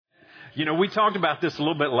We talked about this a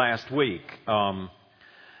little bit last week.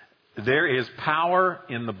 There is power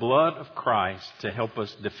in the blood of Christ to help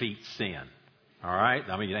us defeat sin. All right?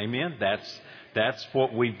 Amen? That's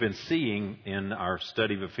what we've been seeing in our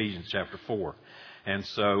study of Ephesians chapter 4. And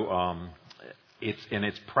so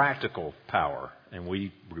it's practical power. And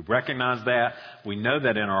we recognize that. We know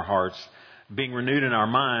that in our hearts. Being renewed in our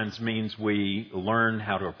minds means we learn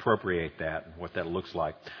how to appropriate that and what that looks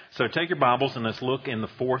like. So take your Bibles and let's look in the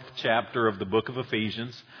 4th chapter of the book of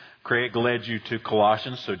Ephesians. Craig led you to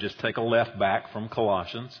Colossians, so just take a left back from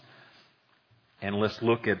Colossians. And let's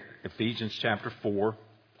look at Ephesians chapter 4.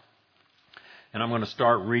 And I'm going to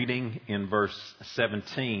start reading in verse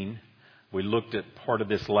 17. We looked at part of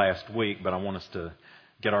this last week, but I want us to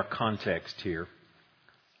get our context here.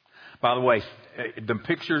 By the way, the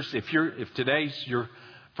pictures, if today's your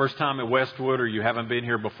first time at Westwood or you haven't been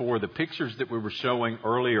here before, the pictures that we were showing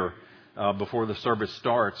earlier before the service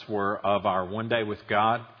starts were of our One Day with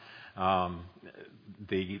God.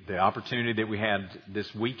 The opportunity that we had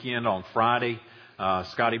this weekend on Friday,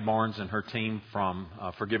 Scotty Barnes and her team from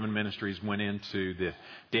Forgiven Ministries went into the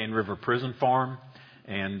Dan River Prison Farm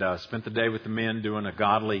and spent the day with the men doing a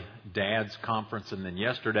Godly Dads conference. And then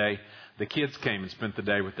yesterday, the kids came and spent the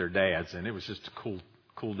day with their dads. And it was just a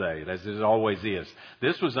cool day, as it always is.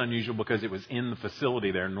 This was unusual because it was in the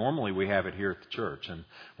facility there. Normally we have it here at the church. And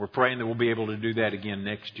we're praying that we'll be able to do that again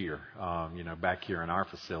next year, back here in our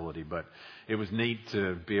facility. But it was neat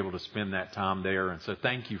to be able to spend that time there. And so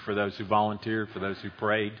thank you for those who volunteered, for those who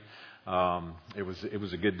prayed. It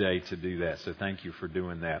was a good day to do that. So thank you for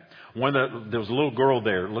doing that. There was a little girl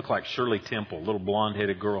there. It looked like Shirley Temple, a little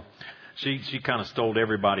blonde-headed girl. She kind of stole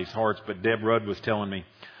everybody's hearts. But Deb Rudd was telling me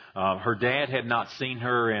her dad had not seen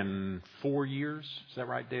her in 4 years. Is that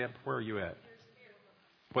right, Deb? Where are you at?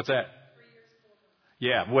 What's that? 3 years, 4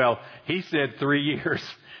 months. Yeah. Well, he said 3 years,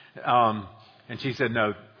 and she said,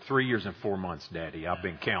 "No, 3 years and 4 months, Daddy. I've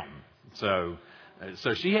been counting." So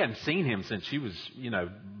she hadn't seen him since she was,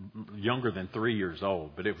 younger than 3 years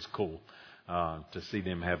old. But it was cool to see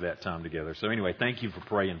them have that time together. So anyway, thank you for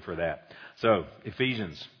praying for that. So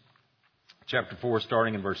Ephesians chapter 4,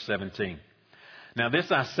 starting in verse 17. "Now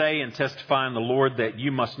this I say and testify in the Lord, that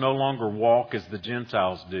you must no longer walk as the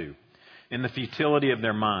Gentiles do, in the futility of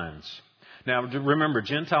their minds." Now remember,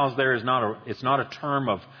 Gentiles there it's not a term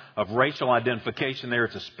of racial identification there.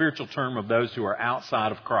 It's a spiritual term of those who are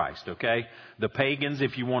outside of Christ, okay? The pagans,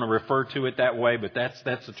 if you want to refer to it that way, but that's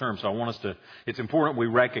the term. So it's important we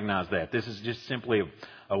recognize that. This is just simply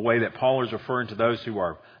a way that Paul is referring to those who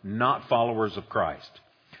are not followers of Christ.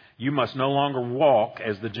 "You must no longer walk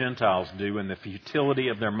as the Gentiles do in the futility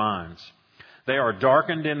of their minds. They are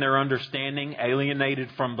darkened in their understanding,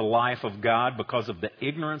 alienated from the life of God because of the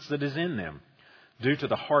ignorance that is in them, due to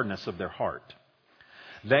the hardness of their heart.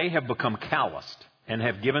 They have become calloused and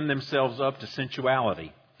have given themselves up to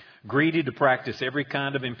sensuality, greedy to practice every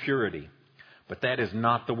kind of impurity. But that is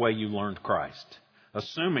not the way you learned Christ,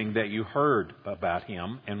 assuming that you heard about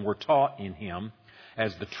Him and were taught in Him,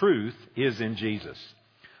 as the truth is in Jesus.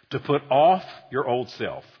 To put off your old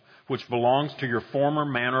self, which belongs to your former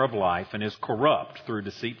manner of life and is corrupt through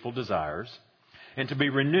deceitful desires, and to be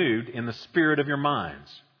renewed in the spirit of your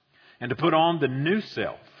minds, and to put on the new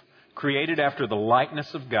self, created after the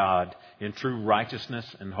likeness of God in true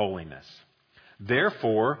righteousness and holiness.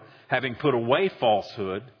 Therefore, having put away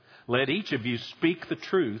falsehood, let each of you speak the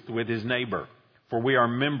truth with his neighbor, for we are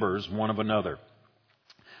members one of another.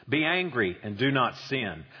 Be angry and do not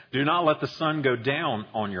sin. Do not let the sun go down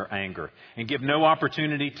on your anger, and give no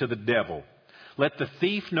opportunity to the devil. Let the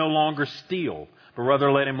thief no longer steal, but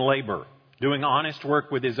rather let him labor, doing honest work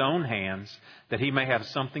with his own hands, that he may have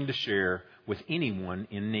something to share with anyone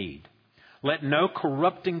in need. Let no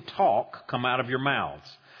corrupting talk come out of your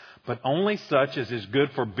mouths, but only such as is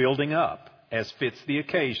good for building up, as fits the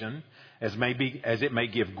occasion, as it may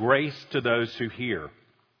give grace to those who hear.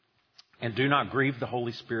 And do not grieve the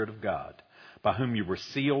Holy Spirit of God, by whom you were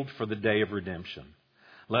sealed for the day of redemption.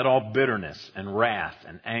 Let all bitterness and wrath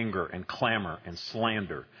and anger and clamor and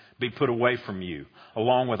slander be put away from you,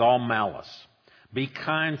 along with all malice. Be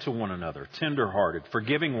kind to one another, tender-hearted,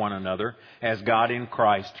 forgiving one another, as God in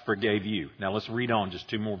Christ forgave you." Now let's read on just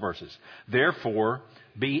 2 more verses. "Therefore,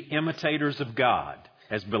 be imitators of God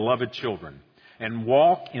as beloved children, and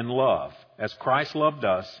walk in love, as Christ loved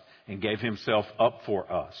us and gave Himself up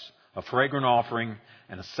for us, a fragrant offering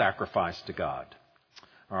and a sacrifice to God."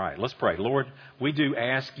 All right, let's pray. Lord, we do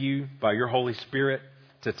ask you by your Holy Spirit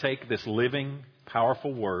to take this living,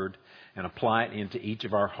 powerful word and apply it into each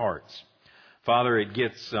of our hearts. Father, it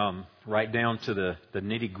gets right down to the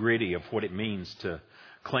nitty-gritty of what it means to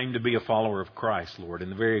claim to be a follower of Christ, Lord, in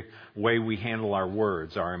the very way we handle our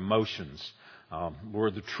words, our emotions,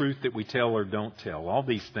 Lord, the truth that we tell or don't tell. All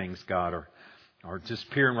these things, God, are just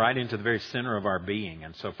peering right into the very center of our being.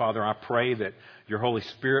 And so, Father, I pray that your Holy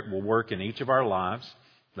Spirit will work in each of our lives,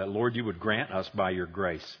 that, Lord, you would grant us by your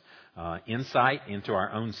grace insight into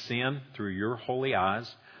our own sin through your holy eyes.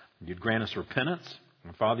 You'd grant us repentance.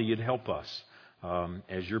 And, Father, you'd help us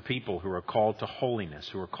as your people who are called to holiness,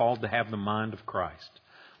 who are called to have the mind of Christ.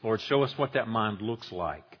 Lord, show us what that mind looks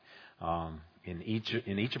like in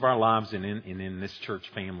each of our lives and in this church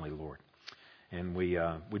family, Lord. And we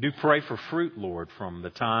do pray for fruit, Lord, from the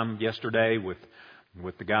time yesterday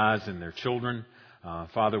with the guys and their children.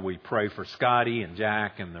 Father, we pray for Scotty and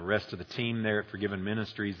Jack and the rest of the team there at Forgiven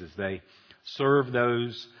Ministries as they serve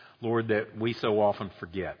those, Lord, that we so often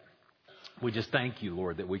forget. We just thank you,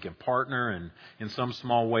 Lord, that we can partner and in some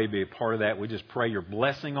small way be a part of that. We just pray your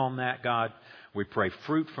blessing on that, God. We pray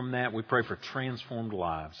fruit from that. We pray for transformed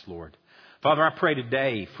lives, Lord. Father, I pray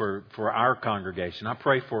today for our congregation. I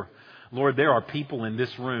pray for, Lord, there are people in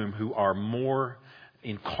this room who are more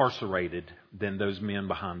incarcerated than those men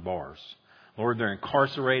behind bars. Lord, they're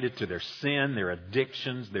incarcerated to their sin, their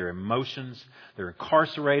addictions, their emotions. They're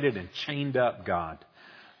incarcerated and chained up, God.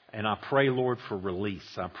 And I pray, Lord, for release.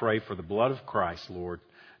 I pray for the blood of Christ, Lord,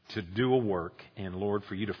 to do a work. And, Lord,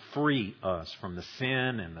 for you to free us from the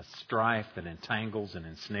sin and the strife that entangles and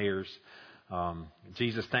ensnares.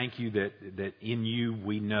 Jesus, thank you that in you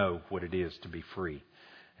we know what it is to be free.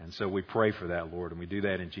 And so we pray for that, Lord, and we do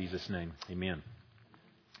that in Jesus' name. Amen.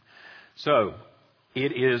 So,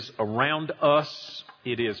 it is around us,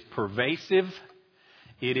 it is pervasive,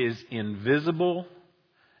 it is invisible,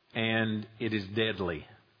 and it is deadly.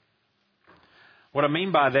 What I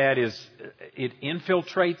mean by that is it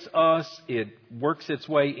infiltrates us, it works its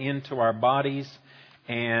way into our bodies,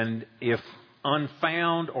 and if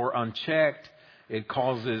unfound or unchecked, it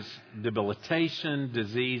causes debilitation,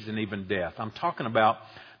 disease, and even death. I'm talking about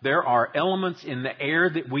there are elements in the air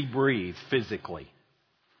that we breathe physically.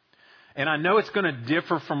 And I know it's going to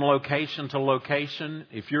differ from location to location.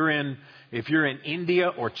 If you're in India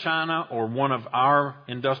or China or one of our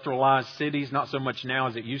industrialized cities, not so much now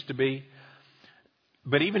as it used to be,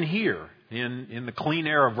 but even here in the clean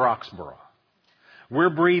air of Roxborough, we're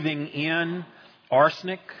breathing in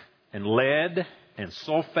arsenic and lead and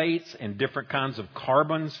sulfates and different kinds of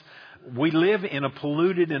carbons. We live in a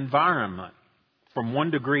polluted environment from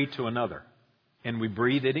one degree to another, and we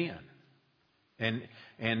breathe it in.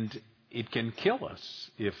 And it can kill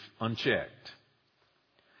us if unchecked.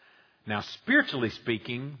 Now, spiritually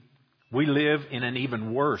speaking, we live in an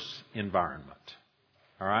even worse environment.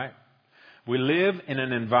 All right? We live in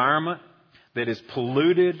an environment that is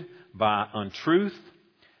polluted by untruth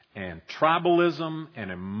and tribalism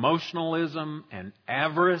and emotionalism and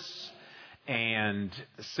avarice and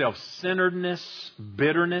self-centeredness,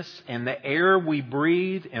 bitterness, and the air we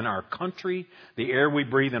breathe in our country, the air we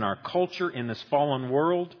breathe in our culture, in this fallen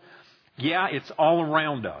world. Yeah, it's all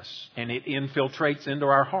around us, and it infiltrates into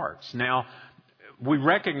our hearts. Now, we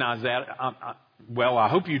recognize that. I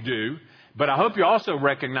hope you do, but I hope you also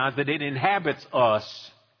recognize that it inhabits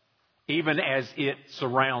us even as it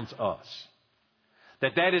surrounds us.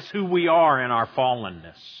 That is who we are in our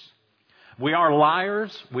fallenness. We are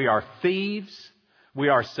liars. We are thieves. We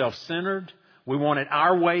are self-centered. We want it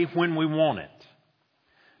our way when we want it.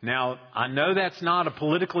 Now, I know that's not a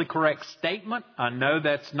politically correct statement. I know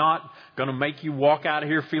that's not going to make you walk out of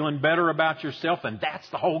here feeling better about yourself, and that's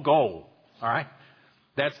the whole goal. All right?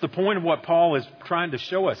 That's the point of what Paul is trying to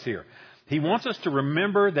show us here. He wants us to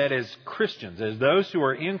remember that as Christians, as those who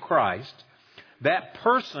are in Christ, that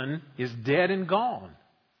person is dead and gone.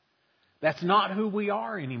 That's not who we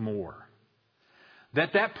are anymore.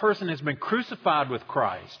 That person has been crucified with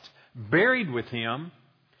Christ, buried with Him,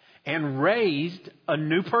 and raised a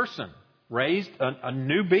new person, raised a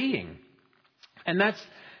new being. And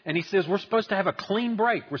he says we're supposed to have a clean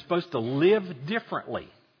break. We're supposed to live differently.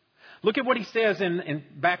 Look at what he says in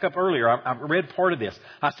back up earlier. I read part of this.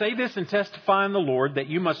 I say this and testify in the Lord that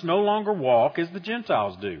you must no longer walk as the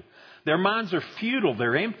Gentiles do. Their minds are futile.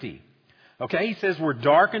 They're empty. Okay, he says we're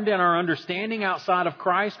darkened in our understanding outside of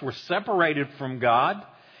Christ. We're separated from God.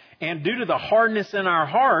 And due to the hardness in our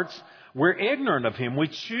hearts, we're ignorant of Him. We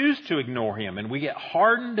choose to ignore Him. And we get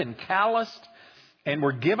hardened and calloused. And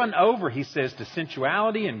we're given over, he says, to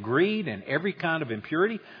sensuality and greed and every kind of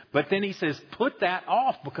impurity. But then he says, put that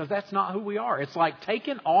off because that's not who we are. It's like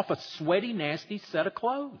taking off a sweaty, nasty set of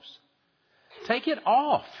clothes. Take it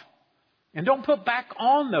off. And don't put back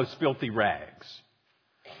on those filthy rags.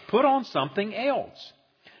 Put on something else.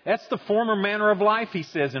 That's the former manner of life, he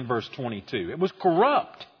says in verse 22. It was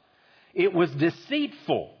corrupt. It was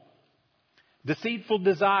deceitful. Deceitful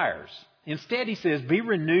desires. Instead, he says, be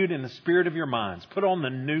renewed in the spirit of your minds. Put on the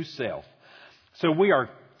new self. So we are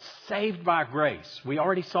saved by grace. We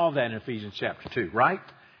already saw that in Ephesians chapter 2, right?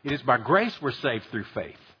 It is by grace we're saved through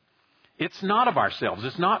faith. It's not of ourselves.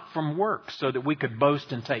 It's not from works so that we could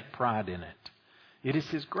boast and take pride in it. It is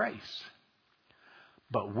His grace.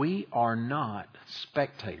 But we are not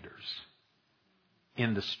spectators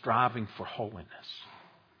in the striving for holiness.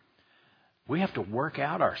 We have to work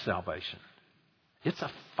out our salvation. It's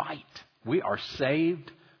a fight. We are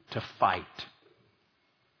saved to fight.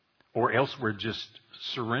 Or else we're just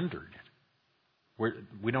surrendered.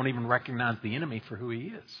 We don't even recognize the enemy for who he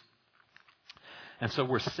is. And so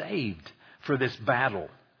we're saved for this battle.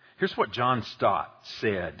 Here's what John Stott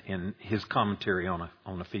said in his commentary on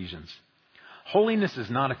Ephesians. Holiness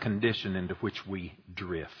is not a condition into which we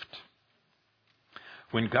drift.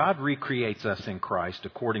 When God recreates us in Christ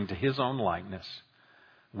according to His own likeness,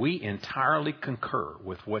 we entirely concur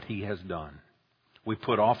with what He has done. We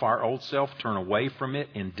put off our old self, turn away from it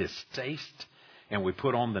in distaste, and we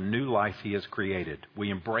put on the new life He has created.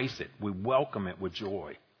 We embrace it. We welcome it with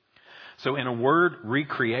joy. So in a word,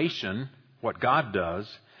 recreation, what God does,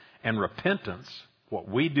 and repentance, what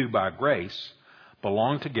we do by grace,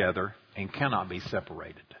 belong together and cannot be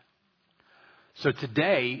separated. So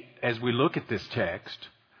today, as we look at this text,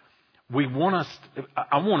 I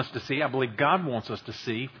want us to see, I believe God wants us to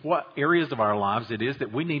see what areas of our lives it is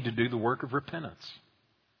that we need to do the work of repentance.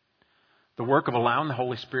 The work of allowing the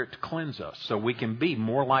Holy Spirit to cleanse us so we can be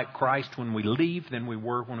more like Christ when we leave than we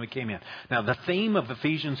were when we came in. Now, the theme of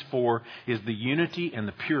Ephesians 4 is the unity and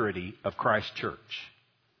the purity of Christ's church.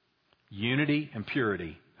 Unity and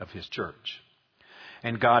purity of His church.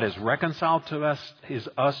 And God has reconciled to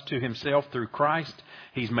us to Himself through Christ.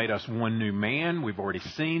 He's made us one new man. We've already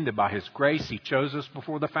seen that by His grace He chose us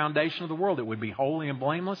before the foundation of the world. It would be holy and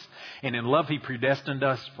blameless. And in love He predestined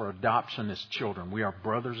us for adoption as children. We are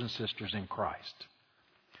brothers and sisters in Christ.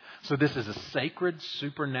 So this is a sacred,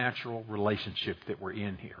 supernatural relationship that we're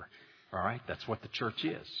in here. All right? That's what the church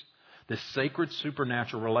is. This sacred,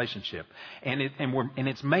 supernatural relationship. And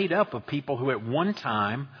it's made up of people who at one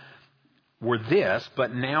time we're this,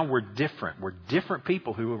 but now we're different. We're different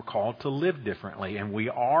people who are called to live differently. And we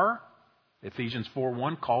are, Ephesians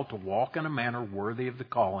 4:1, called to walk in a manner worthy of the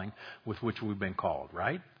calling with which we've been called,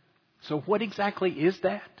 right? So what exactly is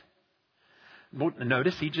that? Well,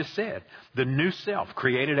 notice he just said, the new self,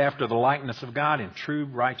 created after the likeness of God in true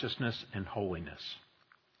righteousness and holiness.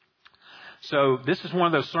 So this is one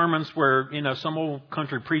of those sermons where, some old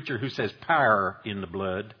country preacher who says power in the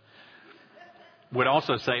blood would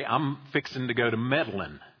also say, I'm fixing to go to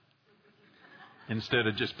meddling instead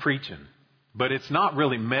of just preaching. But it's not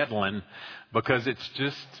really meddling because it's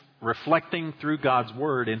just reflecting through God's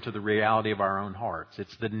Word into the reality of our own hearts.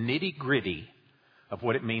 It's the nitty-gritty of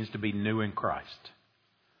what it means to be new in Christ.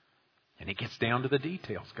 And it gets down to the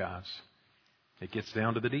details, guys. It gets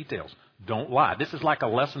down to the details. Don't lie. This is like a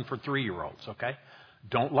lesson for 3-year-olds, okay?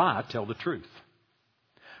 Don't lie. Tell the truth.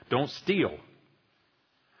 Don't steal.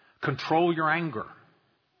 Control your anger.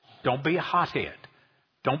 Don't be a hothead.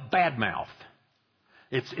 Don't badmouth.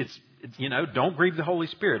 Don't grieve the Holy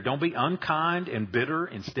Spirit. Don't be unkind and bitter.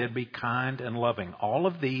 Instead, be kind and loving. All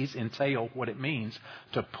of these entail what it means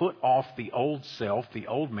to put off the old self, the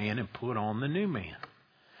old man, and put on the new man.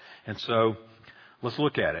 And so, let's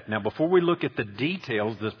look at it. Now, before we look at the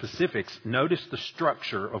details, the specifics, notice the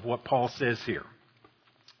structure of what Paul says here.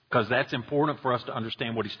 Because that's important for us to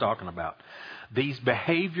understand what he's talking about. These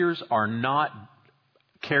behaviors are not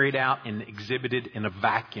carried out and exhibited in a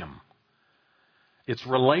vacuum. It's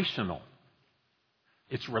relational.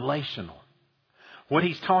 It's relational. What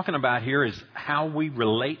he's talking about here is how we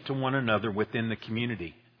relate to one another within the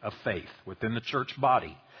community of faith, within the church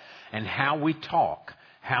body, and how we talk,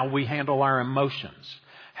 how we handle our emotions,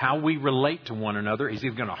 how we relate to one another is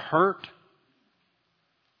either going to hurt,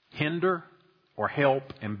 hinder, or help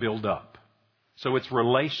and build up. So it's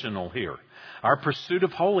relational here. Our pursuit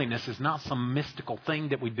of holiness is not some mystical thing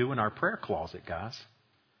that we do in our prayer closet, guys.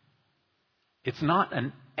 It's not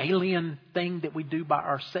an alien thing that we do by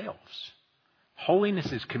ourselves.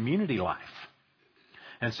 Holiness is community life.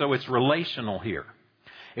 And so it's relational here.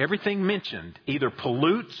 Everything mentioned either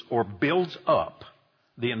pollutes or builds up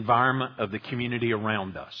the environment of the community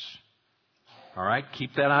around us. All right?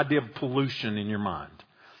 Keep that idea of pollution in your mind.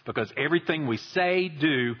 Because everything we say,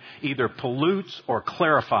 do, either pollutes or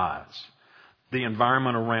clarifies the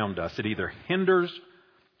environment around us. It either hinders,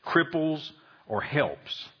 cripples, or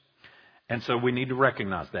helps. And so we need to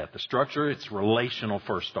recognize that. The structure, it's relational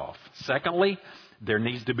first off. Secondly, there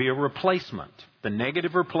needs to be a replacement. The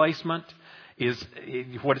negative replacement is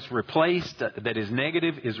what is replaced that is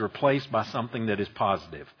negative is replaced by something that is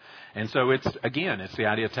positive. And so it's the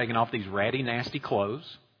idea of taking off these ratty, nasty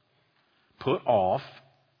clothes, put off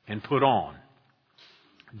and put on.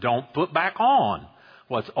 Don't put back on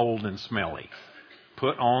what's old and smelly.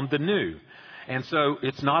 Put on the new. And so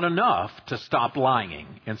it's not enough to stop lying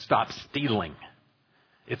and stop stealing.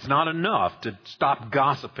 It's not enough to stop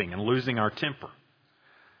gossiping and losing our temper.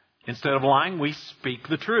 Instead of lying, we speak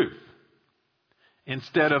the truth.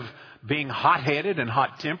 Instead of being hot-headed and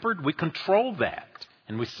hot-tempered, we control that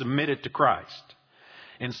and we submit it to Christ.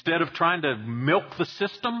 Instead of trying to milk the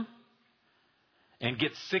system and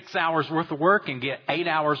get 6 hours worth of work and get 8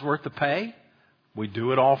 hours worth of pay, we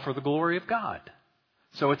do it all for the glory of God.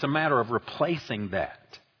 So it's a matter of replacing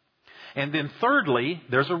that. And then thirdly,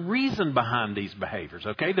 there's a reason behind these behaviors,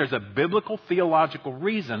 okay? There's a biblical, theological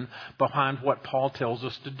reason behind what Paul tells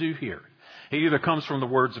us to do here. It either comes from the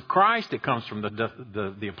words of Christ, it comes from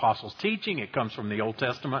the apostles' teaching, it comes from the Old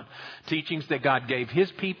Testament teachings that God gave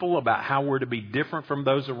His people about how we're to be different from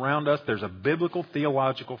those around us. There's a biblical,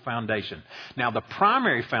 theological foundation. Now, the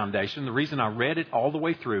primary foundation, the reason I read it all the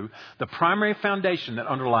way through, the primary foundation that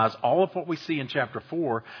underlies all of what we see in chapter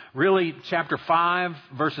 4, really chapter 5,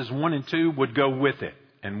 verses 1 and 2 would go with it.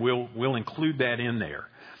 And we'll include that in there.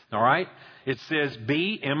 All right? It says,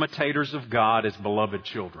 be imitators of God as beloved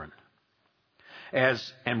children.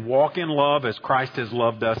 And walk in love as Christ has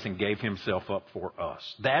loved us and gave Himself up for us.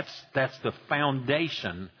 That's the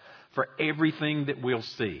foundation for everything that we'll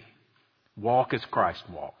see. Walk as Christ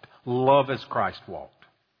walked. Love as Christ walked.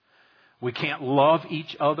 We can't love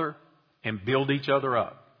each other and build each other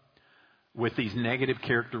up with these negative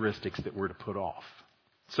characteristics that we're to put off.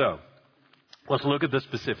 So, let's look at the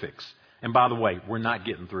specifics. And by the way, we're not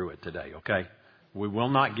getting through it today, okay? We will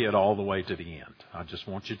not get all the way to the end. I just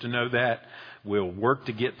want you to know that. We'll work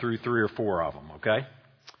to get through 3 or 4 of them, okay?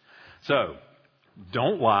 So,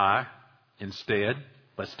 don't lie. Instead,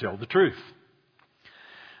 let's tell the truth.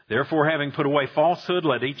 Therefore, having put away falsehood,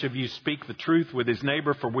 let each of you speak the truth with his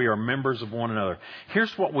neighbor, for we are members of one another.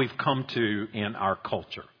 Here's what we've come to in our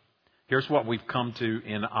culture. Here's what we've come to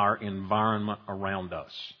in our environment around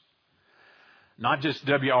us. Not just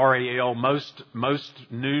WRAL, most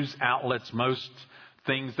news outlets, most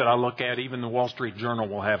things that I look at, even the Wall Street Journal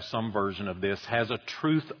will have some version of this, has a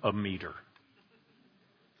truth-o-meter.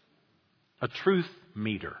 A truth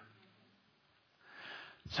meter.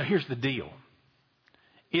 So here's the deal.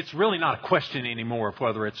 It's really not a question anymore of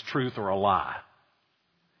whether it's truth or a lie.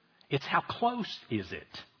 It's how close is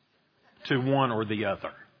it to one or the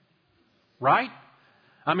other. Right?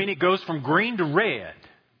 I mean, it goes from green to red.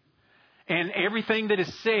 And everything that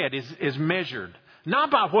is said is measured.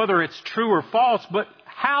 Not by whether it's true or false, but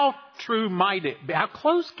how true might it be? How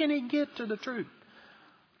close can it get to the truth?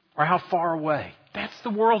 Or how far away? That's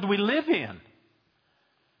the world we live in.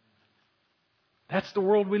 That's the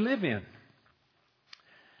world we live in.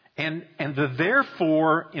 And the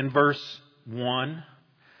therefore in verse 1,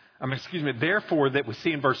 therefore that we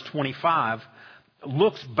see in verse 25,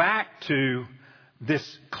 looks back to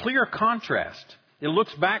this clear contrast. It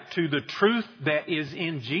looks back to the truth that is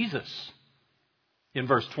in Jesus in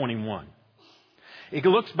verse 21. It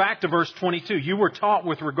looks back to verse 22. You were taught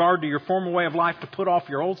with regard to your former way of life to put off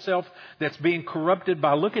your old self that's being corrupted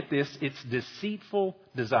by, look at this, its deceitful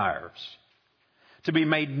desires. To be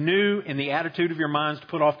made new in the attitude of your minds, to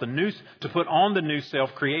put on the new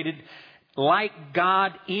self created like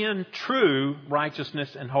God in true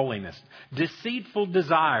righteousness and holiness. Deceitful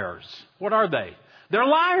desires. What are they? They're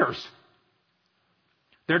liars.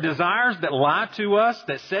 They're desires that lie to us,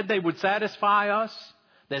 that said they would satisfy us,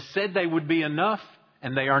 that said they would be enough,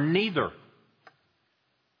 and they are neither.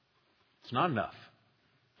 It's not enough,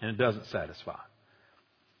 and it doesn't satisfy.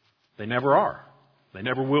 They never are. They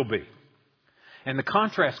never will be. And the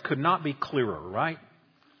contrast could not be clearer, right?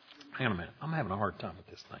 Hang on a minute. I'm having a hard time with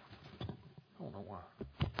this thing. I don't know why.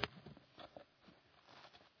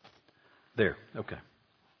 There. Okay.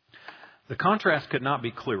 The contrast could not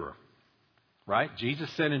be clearer. Right? Jesus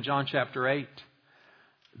said in John chapter 8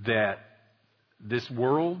 that this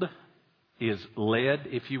world is led,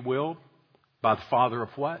 if you will, by the father of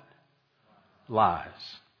what? Lies.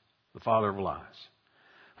 The father of lies.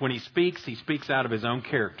 When he speaks out of his own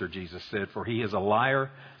character, Jesus said, for he is a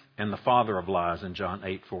liar and the father of lies in John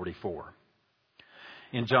 8:44.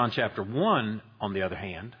 In John chapter 1, on the other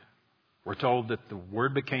hand, we're told that the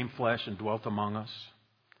Word became flesh and dwelt among us,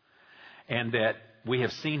 and that we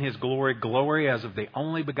have seen His glory as of the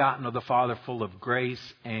only begotten of the Father, full of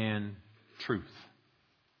grace and truth.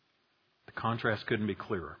 The contrast couldn't be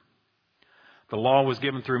clearer. The law was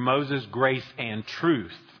given through Moses. Grace and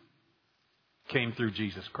truth came through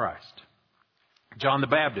Jesus Christ. John the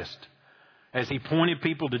Baptist, as he pointed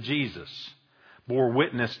people to Jesus, bore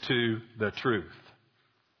witness to the truth.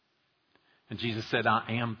 And Jesus said, I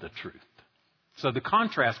am the truth. So the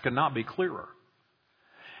contrast could not be clearer.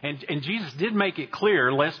 And Jesus did make it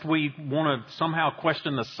clear, lest we want to somehow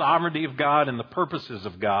question the sovereignty of God and the purposes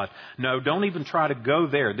of God. No, don't even try to go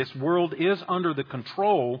there. This world is under the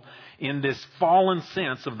control in this fallen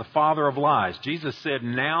sense of the father of lies. Jesus said,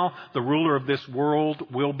 now the ruler of this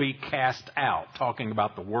world will be cast out, talking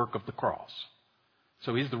about the work of the cross.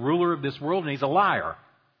 So he's the ruler of this world and he's a liar.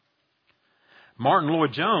 Martin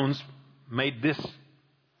Lloyd-Jones made this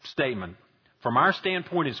statement. From our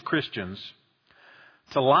standpoint as Christians,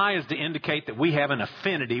 to lie is to indicate that we have an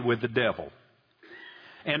affinity with the devil.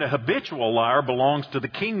 And a habitual liar belongs to the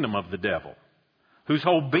kingdom of the devil, whose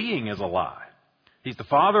whole being is a lie. He's the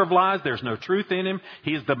father of lies. There's no truth in him.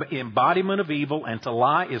 He is the embodiment of evil, and to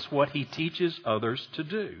lie is what he teaches others to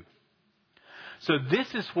do. So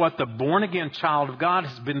this is what the born-again child of God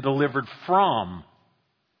has been delivered from.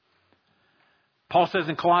 Paul says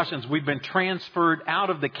in Colossians, we've been transferred out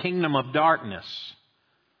of the kingdom of darkness,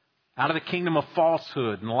 out of the kingdom of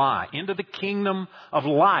falsehood and lie, into the kingdom of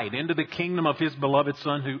light, into the kingdom of His beloved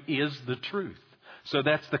Son who is the truth. So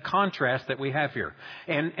that's the contrast that we have here.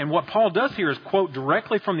 And what Paul does here is quote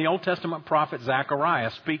directly from the Old Testament prophet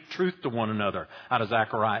Zechariah, speak truth to one another, out of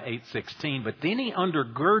Zechariah 8:16. But then he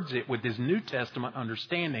undergirds it with his New Testament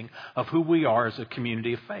understanding of who we are as a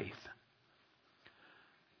community of faith.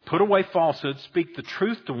 Put away falsehood, speak the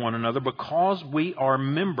truth to one another because we are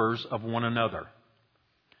members of one another.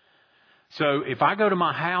 So if I go to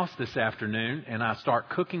my house this afternoon and I start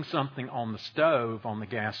cooking something on the stove, on the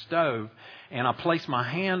gas stove, and I place my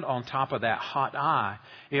hand on top of that hot eye,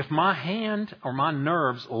 if my hand or my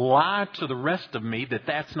nerves lie to the rest of me that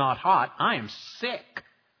that's not hot, I am sick.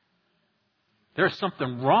 There's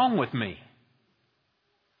something wrong with me.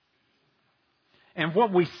 And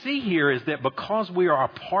what we see here is that because we are a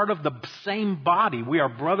part of the same body, we are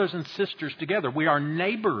brothers and sisters together, we are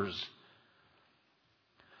neighbors,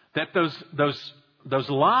 that those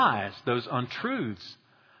lies, those untruths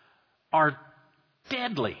are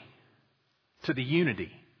deadly to the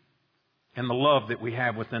unity and the love that we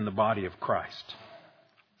have within the body of Christ.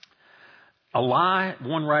 A lie,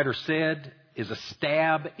 one writer said, is a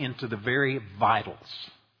stab into the very vitals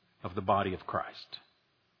of the body of Christ.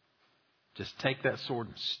 Just take that sword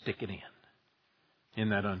and stick it in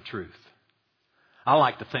that untruth. I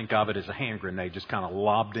like to think of it as a hand grenade just kind of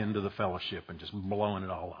lobbed into the fellowship and just blowing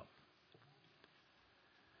it all up.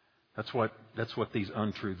 That's what these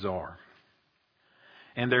untruths are.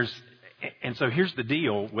 And so here's the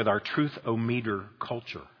deal with our truth-o-meter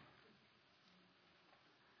culture.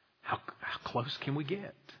 How close can we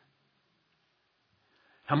get?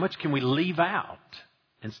 How much can we leave out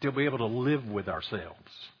and still be able to live with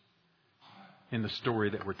ourselves in the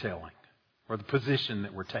story that we're telling, or the position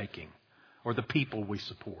that we're taking, or the people we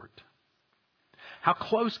support? How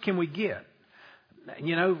close can we get?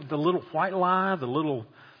 You know, the little white lie, the little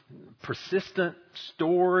persistent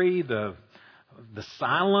story, the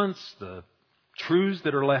silence, the truths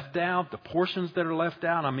that are left out, the portions that are left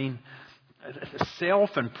out. I mean,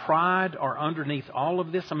 self and pride are underneath all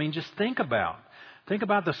of this. I mean, just think about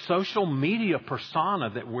the social media persona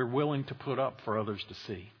that we're willing to put up for others to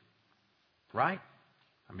see. Right?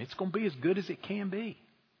 I mean, it's going to be as good as it can be.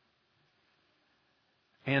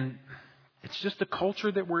 And it's just the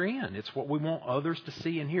culture that we're in. It's what we want others to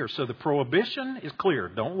see and hear. So the prohibition is clear.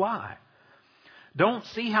 Don't lie. Don't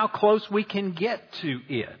see how close we can get to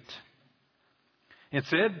it.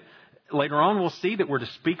 Instead, later on we'll see that we're to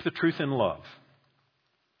speak the truth in love.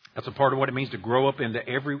 That's a part of what it means to grow up in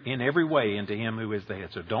every way into Him who is the head.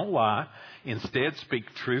 So don't lie. Instead,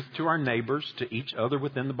 speak truth to our neighbors, to each other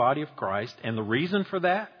within the body of Christ. And the reason for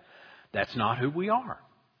that's not who we are.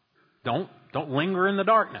 Don't linger in the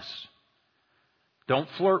darkness. Don't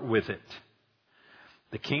flirt with it.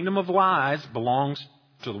 The kingdom of lies belongs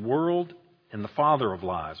to the world and the father of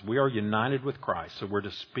lies. We are united with Christ, so we're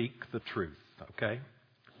to speak the truth. Okay?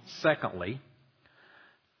 Secondly,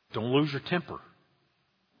 don't lose your temper.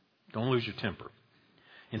 Don't lose your temper.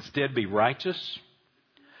 Instead, be righteous.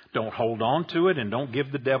 Don't hold on to it, and don't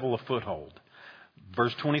give the devil a foothold.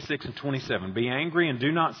 Verse 26 and 27. Be angry and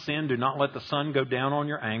do not sin. Do not let the sun go down on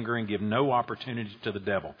your anger, and give no opportunity to the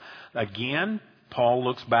devil. Again, Paul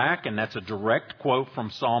looks back, and that's a direct quote from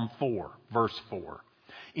Psalm 4, verse 4.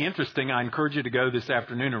 interesting. I encourage you to go this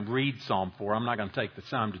afternoon and read Psalm 4. I'm not going to take the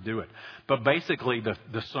time to do it. But basically,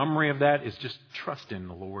 the summary of that is just trust in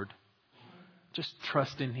the Lord. Just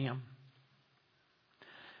trust in Him.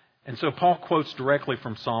 And so Paul quotes directly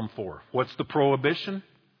from Psalm 4. What's the prohibition?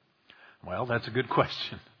 Well, that's a good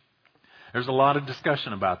question. There's a lot of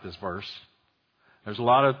discussion about this verse. There's a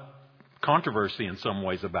lot of controversy in some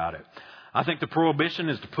ways about it. I think the prohibition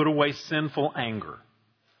is to put away sinful anger.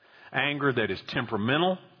 Anger that is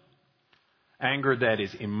temperamental, anger that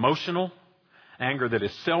is emotional, anger that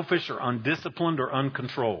is selfish or undisciplined or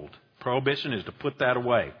uncontrolled. Prohibition is to put that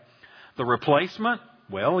away. The replacement,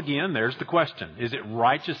 well, again, there's the question. Is it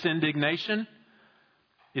righteous indignation?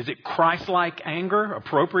 Is it Christ-like anger,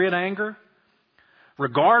 appropriate anger?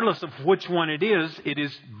 Regardless of which one it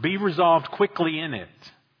is be resolved quickly in it.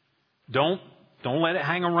 Don't let it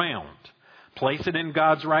hang around. Place it in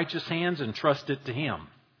God's righteous hands and trust it to Him.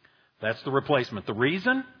 That's the replacement. The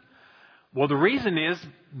reason? Well, the reason is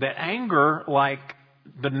that anger, like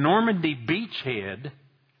the Normandy beachhead,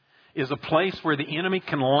 is a place where the enemy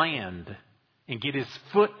can land and get his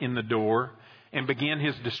foot in the door and begin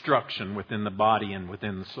his destruction within the body and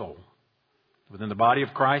within the soul. Within the body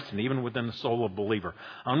of Christ and even within the soul of a believer.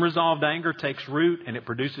 Unresolved anger takes root and it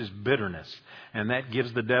produces bitterness. And that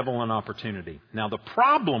gives the devil an opportunity. Now, the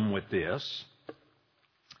problem with this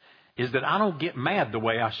is that I don't get mad the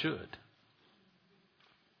way I should.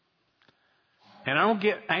 And I don't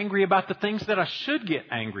get angry about the things that I should get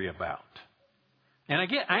angry about. And I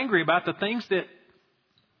get angry about the things that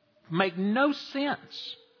make no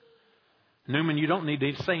sense. Newman, you don't need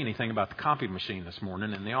to say anything about the copy machine this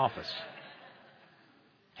morning in the office.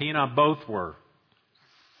 He and I both were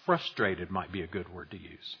frustrated, might be a good word to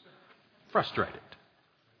use. Frustrated.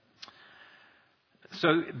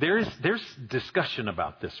 So there's discussion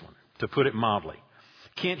about this one, to put it mildly.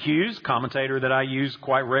 Kent Hughes, commentator that I use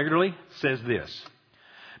quite regularly, says this.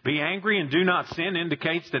 Be angry and do not sin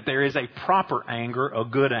indicates that there is a proper anger, a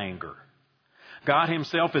good anger. God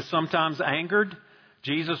Himself is sometimes angered.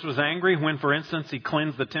 Jesus was angry when, for instance, He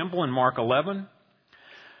cleansed the temple in Mark 11.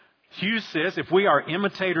 Hughes says if we are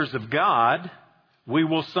imitators of God, we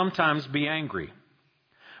will sometimes be angry.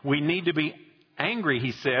 We need to be angry,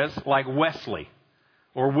 he says, like Wesley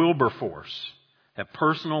or Wilberforce at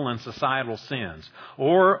personal and societal sins,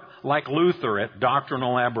 or like Luther at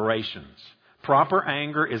doctrinal aberrations. Proper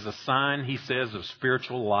anger is a sign, he says, of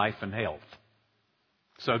spiritual life and health.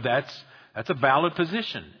 So that's a valid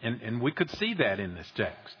position, and we could see that in this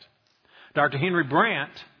text. Dr. Henry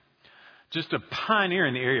Brandt, just a pioneer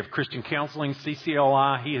in the area of Christian counseling,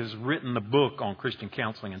 CCLI, he has written the book on Christian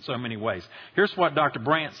counseling in so many ways. Here's what Dr.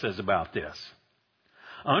 Brandt says about this.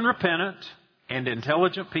 Unrepentant and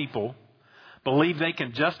intelligent people believe they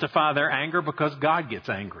can justify their anger because God gets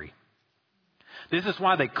angry. This is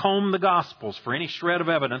why they comb the Gospels for any shred of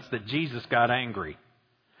evidence that Jesus got angry.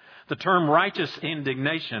 The term righteous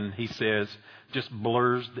indignation, he says, just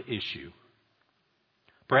blurs the issue.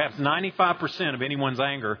 Perhaps 95% of anyone's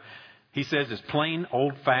anger, he says, is plain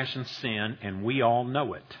old-fashioned sin, and we all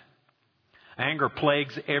know it. Anger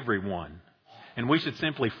plagues everyone, and we should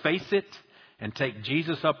simply face it and take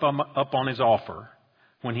Jesus up on His offer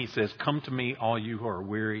when He says, come to me, all you who are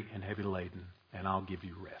weary and heavy laden, and I'll give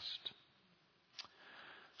you rest.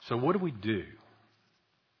 So what do we do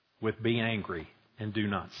with be angry and do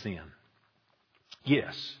not sin?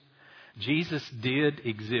 Yes, Jesus did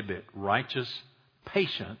exhibit righteous,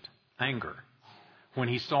 patient anger. When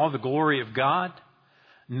He saw the glory of God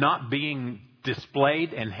not being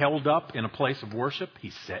displayed and held up in a place of worship,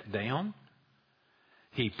 He sat down.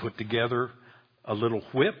 He put together a little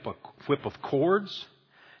whip, a whip of cords.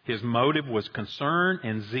 His motive was concern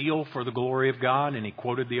and zeal for the glory of God, and he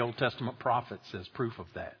quoted the Old Testament prophets as proof of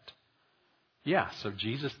that. Yeah, so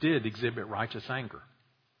Jesus did exhibit righteous anger.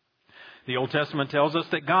 The Old Testament tells us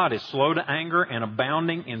that God is slow to anger and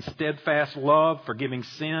abounding in steadfast love, forgiving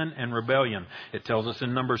sin and rebellion. It tells us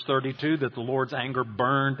in Numbers 32 that the Lord's anger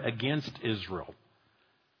burned against Israel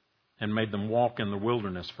and made them walk in the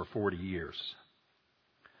wilderness for 40 years.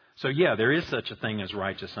 So yeah, there is such a thing as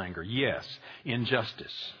righteous anger. Yes,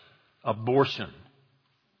 injustice, abortion,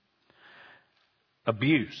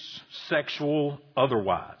 abuse, sexual,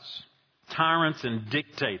 otherwise, tyrants and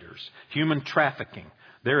dictators, human trafficking.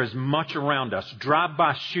 There is much around us.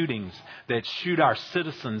 Drive-by shootings that shoot our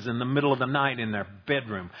citizens in the middle of the night in their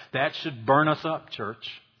bedroom. That should burn us up,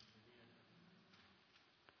 church.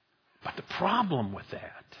 But the problem with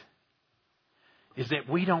that is that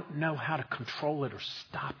we don't know how to control it or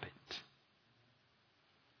stop it.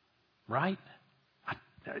 Right?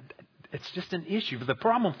 It's just an issue. But the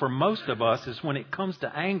problem for most of us is when it comes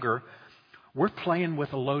to anger, we're playing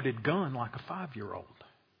with a loaded gun like a 5-year-old.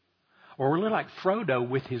 Or we're like Frodo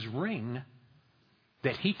with his ring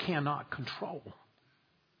that he cannot control.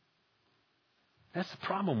 That's the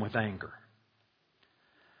problem with anger.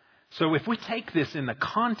 So if we take this in the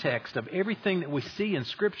context of everything that we see in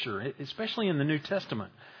Scripture, especially in the New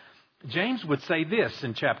Testament, James would say this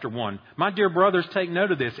in chapter 1. My dear brothers, take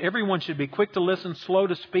note of this. Everyone should be quick to listen, slow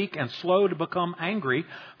to speak, and slow to become angry.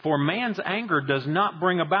 For man's anger does not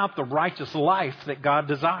bring about the righteous life that God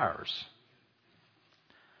desires.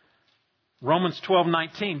 Romans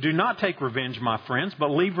 12:19. Do not take revenge, my friends, but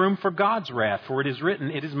leave room for God's wrath. For it is written,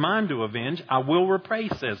 it is mine to avenge. I will repay,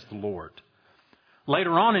 says the Lord.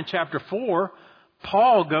 Later on in chapter 4,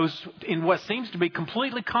 Paul goes in what seems to be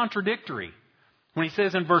completely contradictory. When he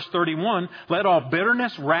says in verse 31, let all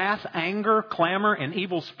bitterness, wrath, anger, clamor, and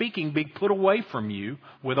evil speaking be put away from you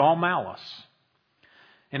with all malice.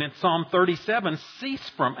 And in Psalm 37, cease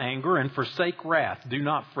from anger and forsake wrath. Do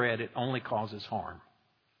not fret, it only causes harm.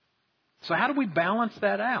 So how do we balance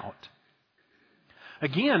that out?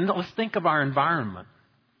 Again, let's think of our environment.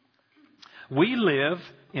 We live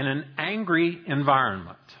in an angry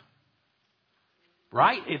environment.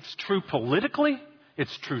 Right? It's true politically.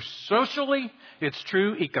 It's true socially. It's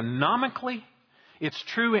true economically. It's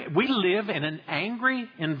true. We live in an angry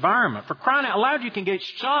environment. For crying out loud, you can get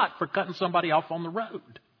shot for cutting somebody off on the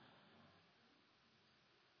road.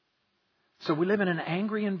 So we live in an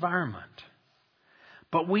angry environment.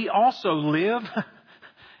 But we also live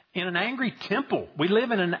in an angry temple. We live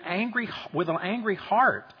with an angry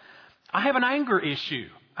heart. I have an anger issue.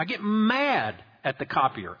 I get mad at the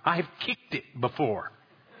copier. I have kicked it before.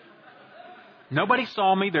 Nobody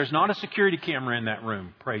saw me. There's not a security camera in that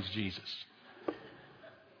room. Praise Jesus.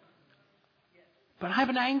 But I have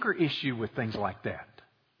an anger issue with things like that.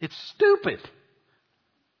 It's stupid.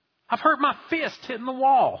 I've hurt my fist hitting the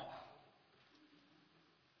wall.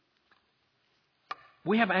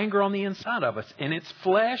 We have anger on the inside of us, and it's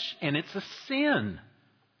flesh, and it's a sin.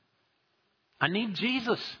 I need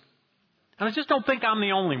Jesus. And I just don't think I'm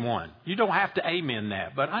the only one. You don't have to amen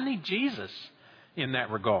that, but I need Jesus in that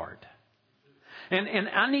regard. And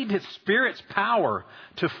I need His Spirit's power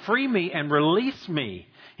to free me and release me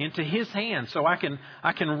into His hands so I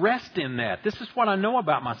can rest in that. This is what I know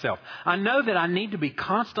about myself. I know that I need to be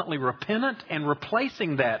constantly repentant and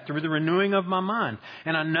replacing that through the renewing of my mind.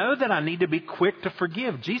 And I know that I need to be quick to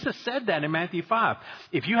forgive. Jesus said that in Matthew 5.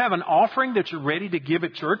 If you have an offering that you're ready to give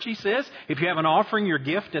at church, He says, if you have an offering, your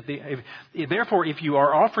gift therefore, if you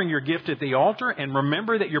are offering your gift at the altar and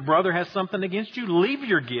remember that your brother has something against you, leave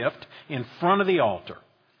your gift in front of the altar.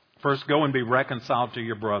 First, go and be reconciled to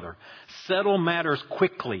your brother. Settle matters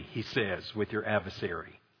quickly, He says, with your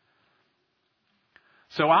adversary.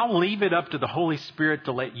 So I'll leave it up to the Holy Spirit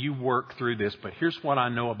to let you work through this. But here's what I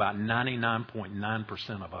know about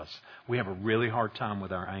 99.9% of us. We have a really hard time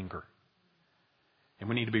with our anger. And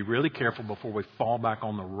we need to be really careful before we fall back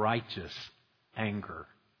on the righteous anger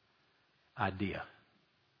idea.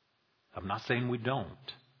 I'm not saying we don't.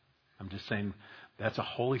 I'm just saying that's a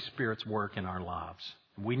Holy Spirit's work in our lives.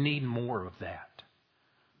 We need more of that.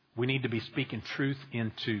 We need to be speaking truth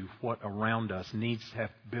into what around us needs to have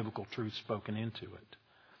biblical truth spoken into it.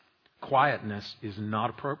 Quietness is not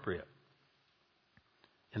appropriate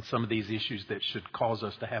in some of these issues that should cause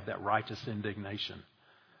us to have that righteous indignation.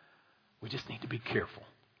 We just need to be careful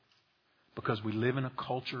because we live in a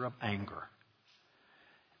culture of anger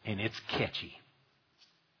and it's catchy.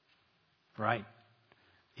 Right?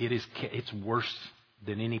 It's worse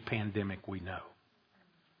than any pandemic we know.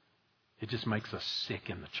 It just makes us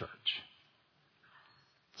sick in the church.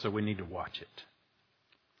 So we need to watch it.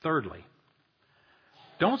 Thirdly,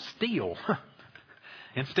 don't steal.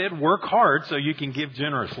 Instead, work hard so you can give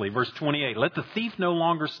generously. Verse 28, let the thief no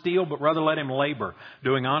longer steal, but rather let him labor,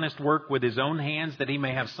 doing honest work with his own hands that he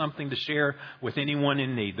may have something to share with anyone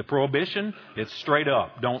in need. The prohibition, it's straight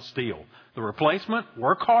up, don't steal. The replacement,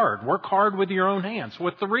 work hard. Work hard with your own hands.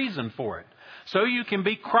 What's the reason for it? So you can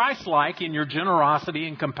be Christ-like in your generosity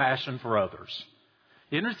and compassion for others.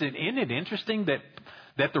 Isn't it interesting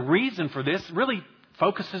that the reason for this really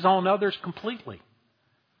focuses on others completely,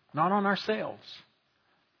 not on ourselves,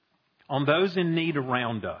 on those in need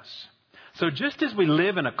around us. So just as we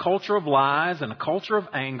live in a culture of lies and a culture of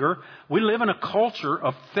anger, we live in a culture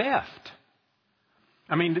of theft.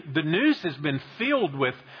 I mean, the news has been filled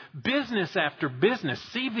with business after business.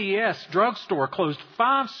 CVS drugstore closed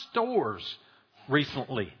 5 stores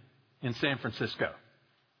recently in San Francisco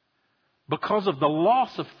because of the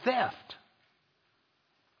loss of theft.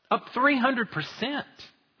 Up 300%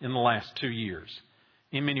 in the last 2 years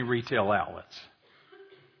in many retail outlets.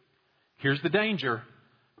 Here's the danger.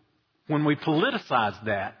 When we politicize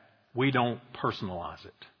that, we don't personalize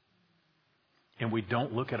it. And we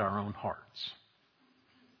don't look at our own hearts.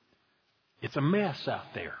 It's a mess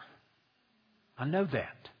out there. I know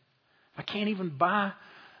that. I can't even buy,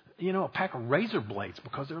 a pack of razor blades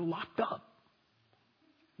because they're locked up.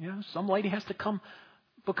 Some lady has to come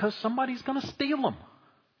because somebody's going to steal them.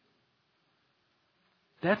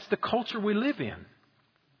 That's the culture we live in.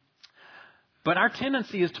 But our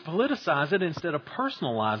tendency is to politicize it instead of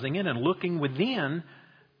personalizing it and looking within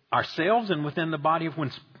ourselves and within the body of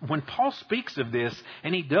when Paul speaks of this,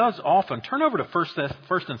 and he does often. Turn over to First and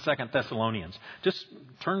 2nd Thessalonians. Just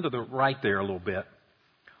turn to the right there a little bit.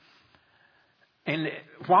 And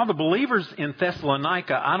while the believers in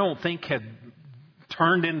Thessalonica, I don't think had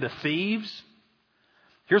turned into thieves,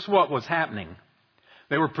 here's what was happening.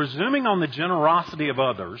 They were presuming on the generosity of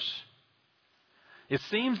others. It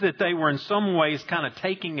seems that they were in some ways kind of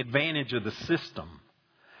taking advantage of the system.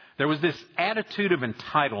 There was this attitude of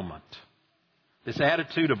entitlement, this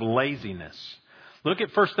attitude of laziness. Look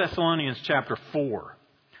at 1 Thessalonians chapter 4.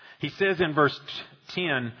 He says in verse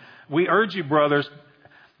 10, "We urge you, brothers,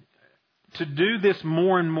 to do this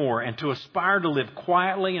more and more, and to aspire to live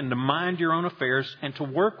quietly and to mind your own affairs and to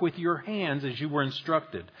work with your hands as you were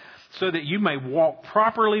instructed, so that you may walk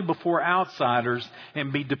properly before outsiders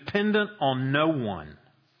and be dependent on no one."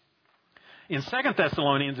 In 2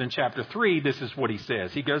 Thessalonians in chapter 3, this is what he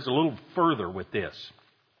says. He goes a little further with this.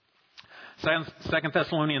 2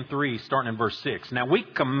 Thessalonians 3, starting in verse 6. "Now we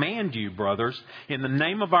command you, brothers, in the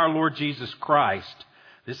name of our Lord Jesus Christ."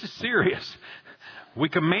 This is serious. "We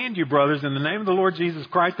command you, brothers, in the name of the Lord Jesus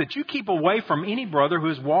Christ, that you keep away from any brother who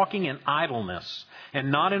is walking in idleness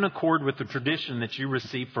and not in accord with the tradition that you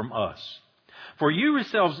received from us. For you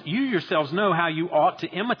yourselves know how you ought to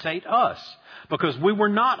imitate us, because we were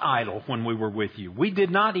not idle when we were with you. We did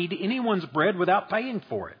not eat anyone's bread without paying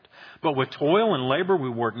for it. But with toil and labor we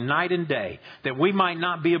worked night and day, that we might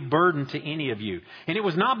not be a burden to any of you. And it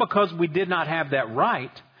was not because we did not have that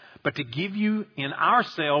right, but to give you in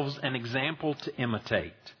ourselves an example to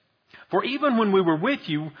imitate. For even when we were with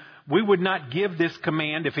you, we would not give this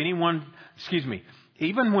command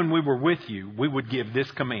even when we were with you, we would give this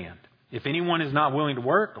command. If anyone is not willing to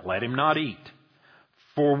work, let him not eat.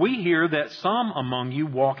 For we hear that some among you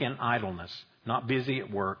walk in idleness, not busy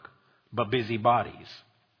at work, but busy bodies.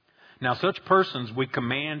 Now such persons we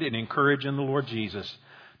command and encourage in the Lord Jesus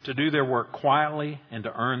to do their work quietly and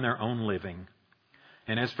to earn their own living.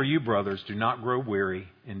 And as for you, brothers, do not grow weary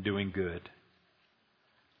in doing good."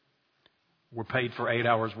 We're paid for 8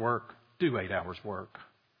 hours work. Do 8 hours work.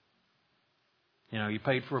 You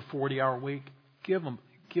paid for a 40-hour week. Give a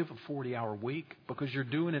 40-hour week because you're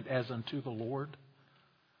doing it as unto the Lord.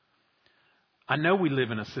 I know we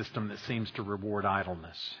live in a system that seems to reward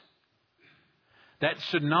idleness. That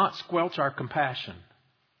should not squelch our compassion.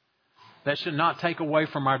 That should not take away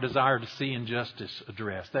from our desire to see injustice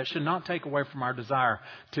addressed. That should not take away from our desire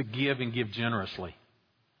to give and give generously.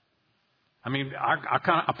 I mean,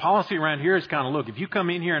 our policy around here is kind of, look, if you come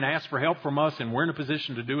in here and ask for help from us and we're in a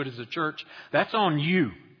position to do it as a church, that's on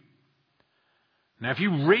you. Now, if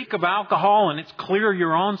you reek of alcohol and it's clear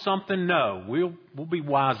you're on something, no, we'll be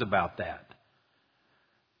wise about that.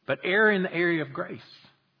 But err in the area of grace.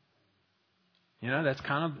 That's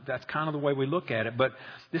kind of the way we look at it. But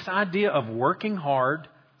this idea of working hard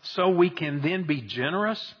so we can then be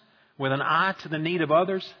generous with an eye to the need of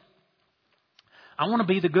others. I want to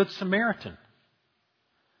be the Good Samaritan.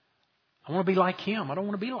 I want to be like him. I don't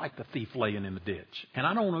want to be like the thief laying in the ditch. And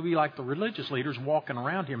I don't want to be like the religious leaders walking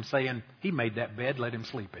around him saying, "He made that bed, let him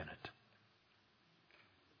sleep in it."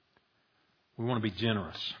 We want to be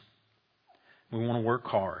generous. We want to work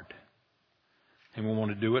hard. And we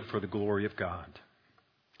want to do it for the glory of God.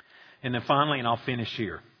 And then finally, and I'll finish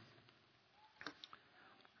here,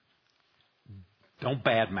 don't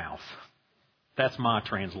badmouth. That's my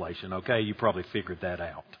translation, okay? You probably figured that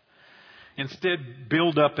out. Instead,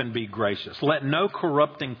 build up and be gracious. Let no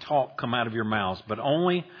corrupting talk come out of your mouths, but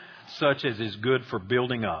only such as is good for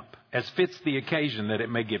building up, as fits the occasion, that it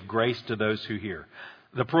may give grace to those who hear.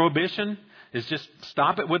 The prohibition is just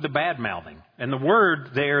stop it with the bad-mouthing. And the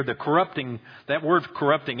word there, that word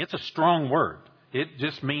corrupting, it's a strong word. It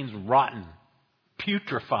just means rotten,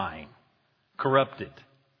 putrefying, corrupted.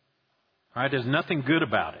 All right, there's nothing good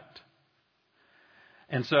about it.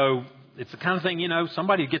 And so it's the kind of thing,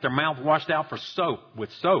 somebody get their mouth washed out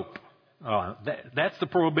with soap. That's the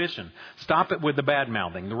prohibition. Stop it with the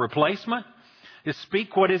bad-mouthing. The replacement is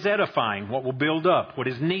speak what is edifying, what will build up, what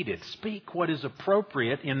is needed. Speak what is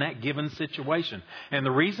appropriate in that given situation. And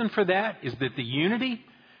the reason for that is that the unity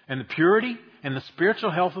and the purity and the spiritual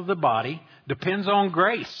health of the body depends on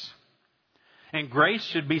grace. And grace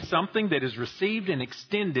should be something that is received and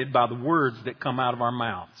extended by the words that come out of our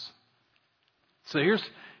mouths. So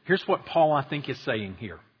here's what Paul, I think, is saying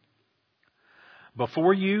here.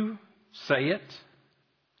 Before you say it,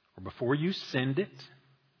 or before you send it,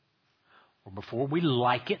 or before we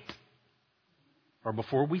like it, or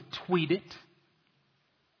before we tweet it,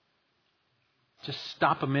 just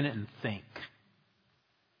stop a minute and think.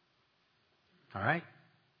 All right?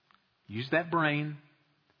 Use that brain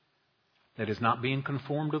that is not being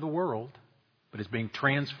conformed to the world, but is being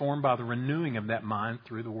transformed by the renewing of that mind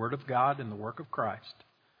through the Word of God and the work of Christ.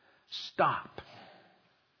 Stop.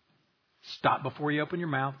 Stop before you open your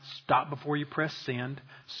mouth. Stop before you press send.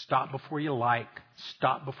 Stop before you like.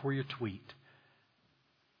 Stop before you tweet.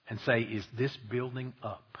 And say, is this building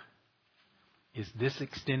up? Is this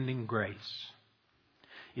extending grace?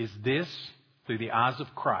 Is this, through the eyes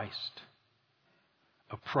of Christ,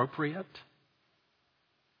 appropriate?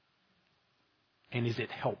 And is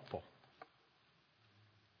it helpful?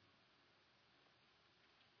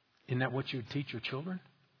 Isn't that what you would teach your children?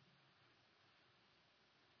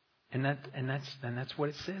 And that's what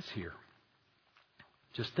it says here.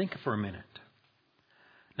 Just think for a minute.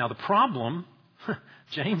 Now the problem,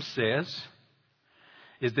 James says,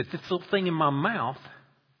 is that this little thing in my mouth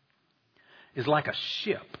is like a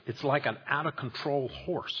ship. It's like an out-of-control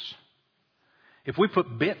horse. If we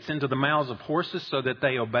put bits into the mouths of horses so that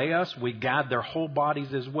they obey us, we guide their whole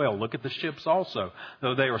bodies as well. Look at the ships also.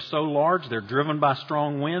 Though they are so large, they're driven by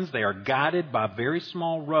strong winds. They are guided by a very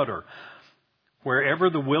small rudder. Wherever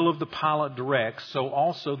the will of the pilot directs, so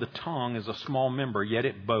also the tongue is a small member, yet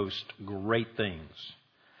it boasts great things.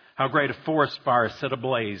 How great a forest fire is set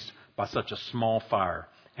ablaze by such a small fire.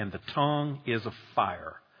 And the tongue is a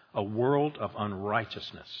fire, a world of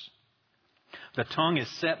unrighteousness. The tongue is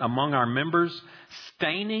set among our members,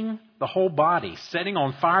 staining the whole body, setting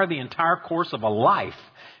on fire the entire course of a life,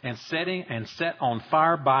 and set on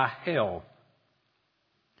fire by hell.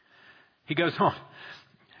 He goes on.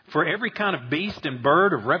 For every kind of beast and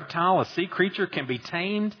bird, of reptile, a sea creature can be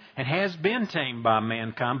tamed and has been tamed by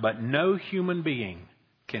mankind, but no human being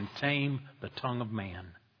can tame the tongue of man.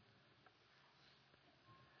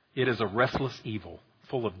 It is a restless evil,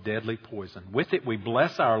 full of deadly poison. With it we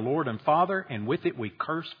bless our Lord and Father, and with it we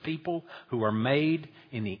curse people who are made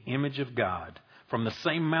in the image of God. From the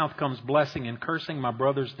same mouth comes blessing and cursing. My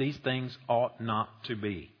brothers, these things ought not to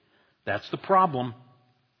be. That's the problem.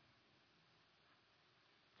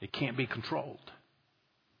 It can't be controlled.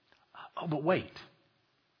 Oh, but wait.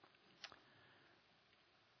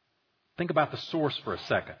 Think about the source for a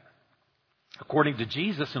second. According to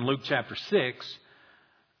Jesus in Luke chapter 6,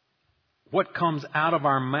 what comes out of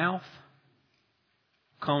our mouth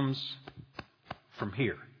comes from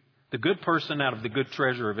here. The good person out of the good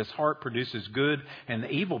treasure of his heart produces good, and the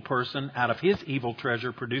evil person out of his evil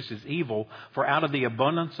treasure produces evil. For out of the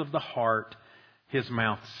abundance of the heart, his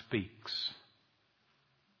mouth speaks.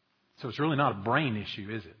 So it's really not a brain issue,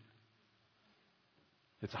 is it?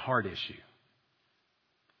 It's a heart issue.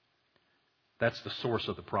 That's the source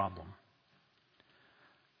of the problem.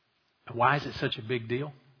 Why is it such a big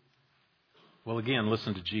deal? Well, again,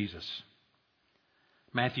 listen to Jesus.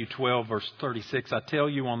 Matthew 12, verse 36, I tell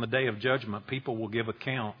you, on the day of judgment, people will give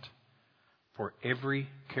account for every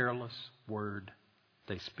careless word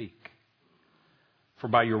they speak. For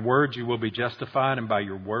by your words you will be justified, and by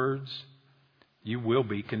your words you will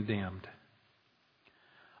be condemned.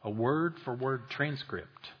 A word-for-word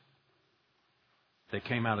transcript that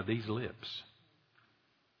came out of these lips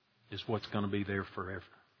is what's going to be there forever.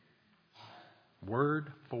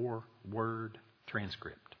 Word-for-word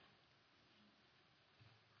transcript.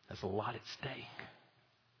 That's a lot at stake.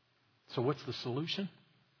 So what's the solution?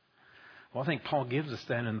 Well, I think Paul gives us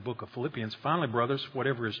that in the book of Philippians. Finally, brothers,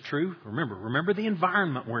 whatever is true, remember the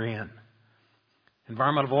environment we're in.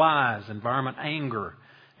 Environment of lies, environment of anger,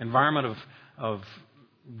 environment of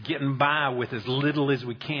getting by with as little as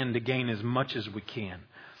we can to gain as much as we can.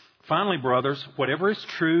 Finally, brothers, whatever is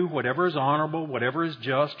true, whatever is honorable, whatever is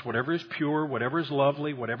just, whatever is pure, whatever is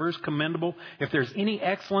lovely, whatever is commendable, if there's any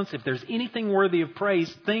excellence, if there's anything worthy of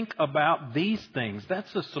praise, think about these things.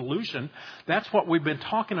 That's the solution. That's what we've been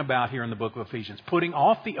talking about here in the book of Ephesians. Putting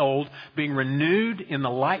off the old, being renewed in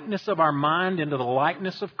the likeness of our mind into the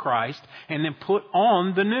likeness of Christ, and then put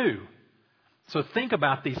on the new. So think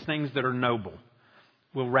about these things that are noble.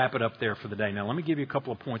 We'll wrap it up there for the day. Now, let me give you a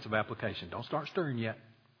couple of points of application. Don't start stirring yet.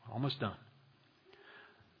 Almost done.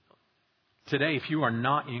 Today, if you are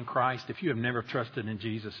not in Christ, if you have never trusted in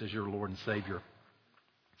Jesus as your Lord and Savior,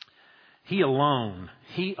 He alone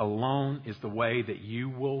is the way that you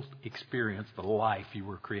will experience the life you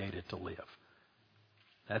were created to live.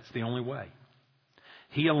 That's the only way.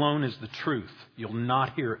 He alone is the truth. You'll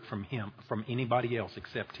not hear it from Him, from anybody else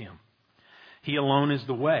except Him. He alone is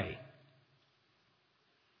the way.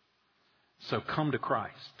 So come to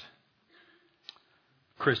Christ.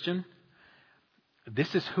 Christian,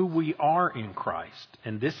 this is who we are in Christ.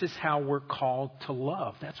 And this is how we're called to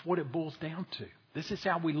love. That's what it boils down to. This is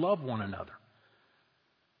how we love one another.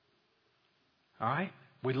 All right?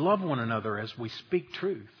 We love one another as we speak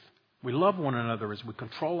truth. We love one another as we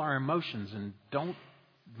control our emotions and don't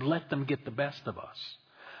let them get the best of us.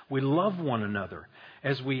 We love one another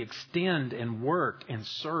as we extend and work and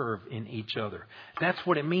serve in each other. That's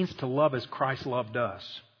what it means to love as Christ loved us.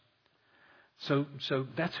 So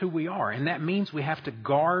that's who we are. And that means we have to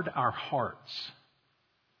guard our hearts.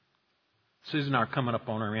 Susan and I are coming up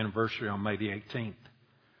on our anniversary on May the 18th.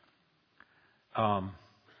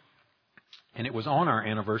 And it was on our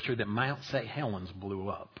anniversary that Mount St. Helens blew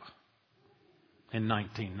up in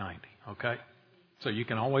 1990. Okay? So you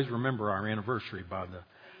can always remember our anniversary by the...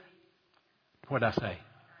 What'd I say?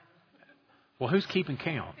 Well, who's keeping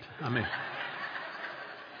count? I mean,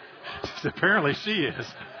 apparently she is.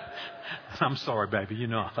 I'm sorry, baby. You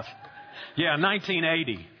know. Yeah,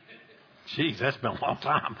 1980. Jeez, that's been a long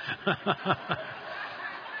time.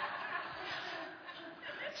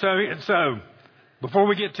 So, before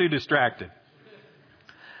we get too distracted,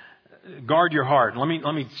 guard your heart. Let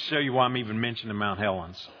me show you why I'm even mentioning Mount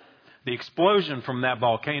Helens. The explosion from that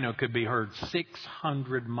volcano could be heard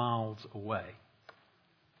 600 miles away.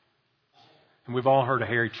 And we've all heard of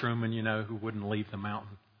Harry Truman, who wouldn't leave the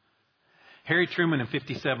mountain. Harry Truman and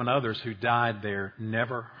 57 others who died there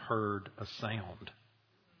never heard a sound.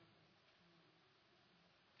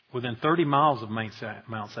 Within 30 miles of Mount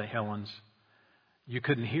St. Helens, you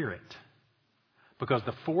couldn't hear it. Because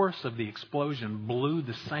the force of the explosion blew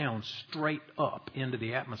the sound straight up into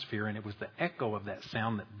the atmosphere, and it was the echo of that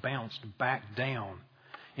sound that bounced back down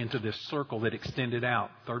into this circle that extended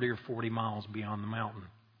out 30 or 40 miles beyond the mountain.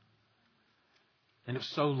 And it was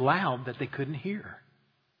so loud that they couldn't hear.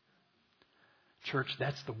 Church,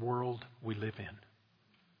 that's the world we live in.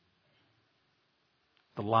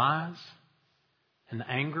 The lies and the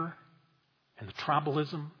anger and the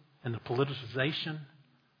tribalism and the politicization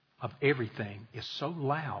of everything is so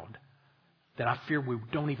loud that I fear we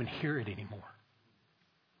don't even hear it anymore.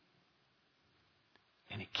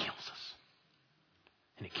 And it kills us.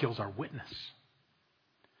 And it kills our witness.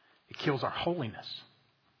 It kills our holiness.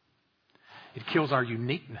 It kills our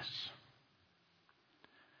uniqueness.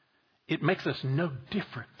 It makes us no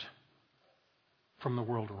different from the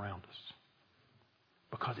world around us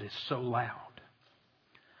because it is so loud.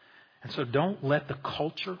 And so don't let the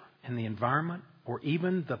culture and the environment or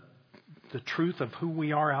even the truth of who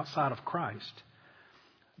we are outside of Christ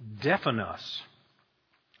deafen us.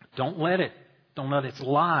 Don't let its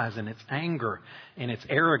lies and its anger and its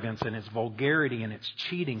arrogance and its vulgarity and its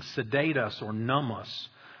cheating sedate us or numb us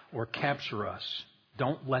or capture us.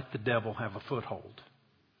 Don't let the devil have a foothold.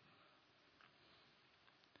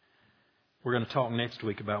 We're going to talk next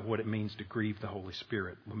week about what it means to grieve the Holy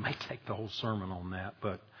Spirit. We may take the whole sermon on that,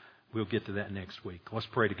 but we'll get to that next week. Let's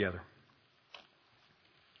pray together.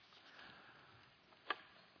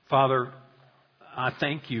 Father, I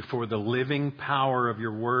thank you for the living power of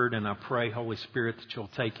your word, and I pray, Holy Spirit, that you'll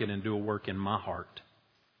take it and do a work in my heart.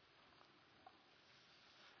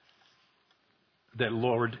 That,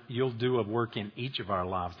 Lord, you'll do a work in each of our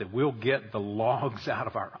lives, that we'll get the logs out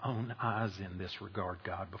of our own eyes in this regard,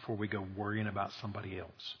 God, before we go worrying about somebody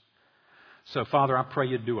else. So, Father, I pray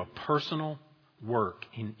you'd do a personal work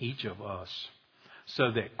in each of us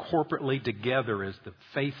so that corporately together as the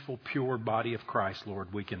faithful, pure body of Christ,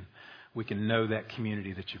 Lord, we can know that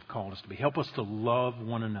community that you've called us to be. Help us to love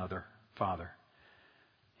one another, Father,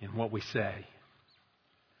 in what we say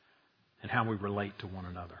and how we relate to one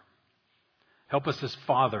another. Help us as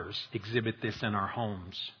fathers exhibit this in our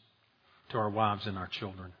homes to our wives and our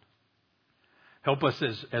children. Help us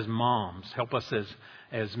as moms. Help us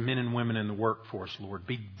as men and women in the workforce, Lord.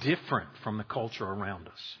 Be different from the culture around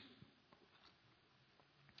us.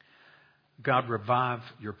 God, revive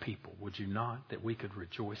your people, would you not, that we could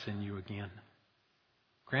rejoice in you again?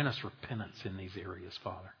 Grant us repentance in these areas,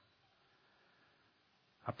 Father.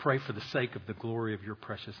 I pray for the sake of the glory of your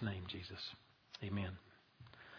precious name, Jesus. Amen.